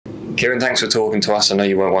Kieran, thanks for talking to us. I know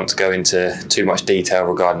you won't want to go into too much detail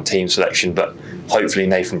regarding team selection, but hopefully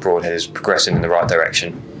Nathan Broadhead is progressing in the right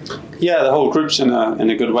direction. Yeah, the whole group's in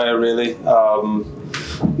a good way, really.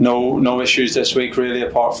 No issues this week, really,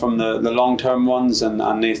 apart from the long-term ones, and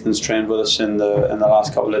Nathan's trained with us in the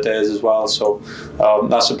last couple of days as well, so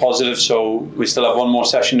that's a positive. So we still have one more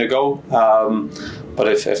session to go, but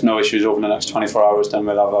if no issues over the next 24 hours, then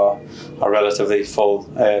we'll have a relatively full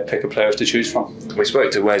pick of players to choose from. We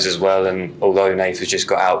spoke to Wes as well, and although Nathan's just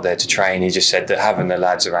got out there to train, he just said that having the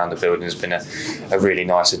lads around the building has been a really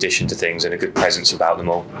nice addition to things and a good presence about them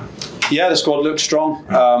all. Yeah, the squad looks strong.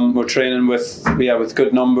 We're training with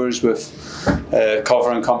good numbers, with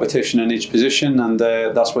cover and competition in each position, and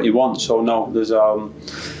that's what you want. So no, there's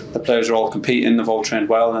the players are all competing, they've all trained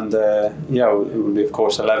well, and yeah, it will be of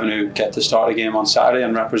course 11 who get to start a game on Saturday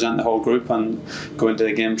and represent the whole group and go into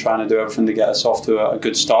the game trying to do everything to get us off to a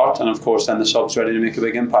good start, and of course then the subs ready to make a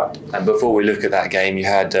big impact. And before we look at that game, you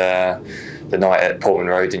had the night at Portman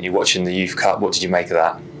Road, didn't you, watching the Youth Cup? What did you make of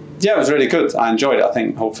that? Yeah, it was really good. I enjoyed it. I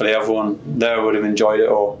think hopefully everyone there would have enjoyed it,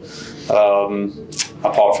 or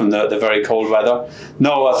apart from the very cold weather.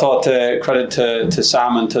 No, I thought credit to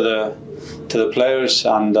Sam and to the players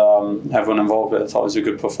and everyone involved with it. I thought it was a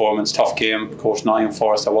good performance. Tough game. Of course, Nottingham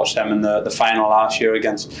Forest, I watched them in the final last year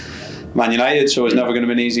against Man United, so it was never going to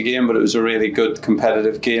be an easy game, but it was a really good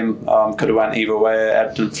competitive game. Could have went either way,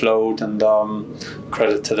 ebbed and flowed, and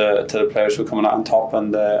credit to the players who were coming out on top,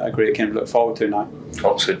 and a great game to look forward to now.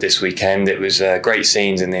 Oxford this weekend, it was great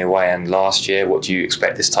scenes in the away end last year. What do you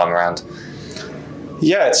expect this time around?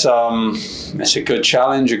 Yeah, it's a good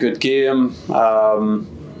challenge, a good game,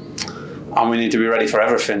 and we need to be ready for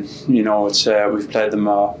everything. You know, it's we've played them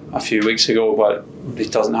a few weeks ago, but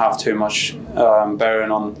it doesn't have too much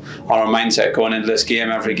bearing on our mindset going into this game.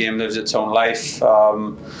 Every game lives its own life.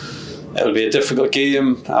 It'll be a difficult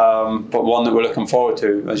game, but one that we're looking forward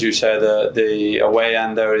to. As you say, the away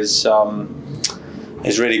end there is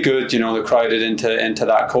really good. You know, they're crowded into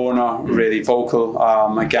that corner, really vocal.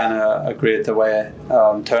 Again, a great away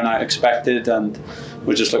turnout expected, and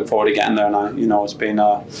we're just looking forward to getting there now. You know, it's been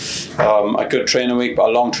a good training week, but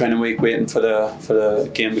a long training week waiting for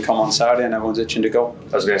the game to come on Saturday, and everyone's itching to go.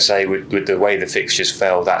 I was going to say, with the way the fixtures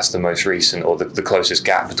fell, that's the most recent, or the closest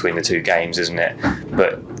gap between the two games, isn't it?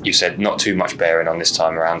 But you said not too much bearing on this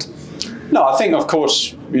time around. No, I think of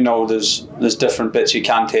course, you know, there's different bits you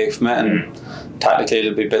can take from it, and tactically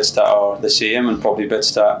there'll be bits that are the same, and probably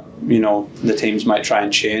bits that, you know, the teams might try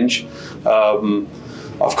and change.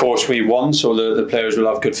 Of course, we won, so the players will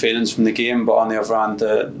have good feelings from the game, but on the other hand,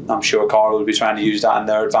 I'm sure Carl will be trying to use that in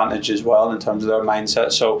their advantage as well in terms of their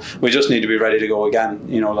mindset. So we just need to be ready to go again.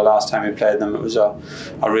 You know, the last time we played them, it was a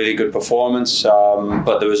really good performance,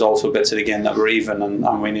 but there was also bits of the game that were even,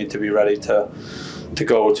 and we need to be ready to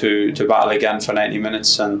go to battle again for 90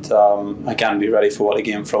 minutes and again be ready for what the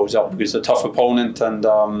game throws up, because it's a tough opponent and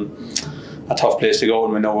a tough place to go,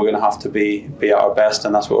 and we know we're going to have to be at our best,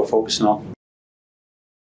 and that's what we're focusing on.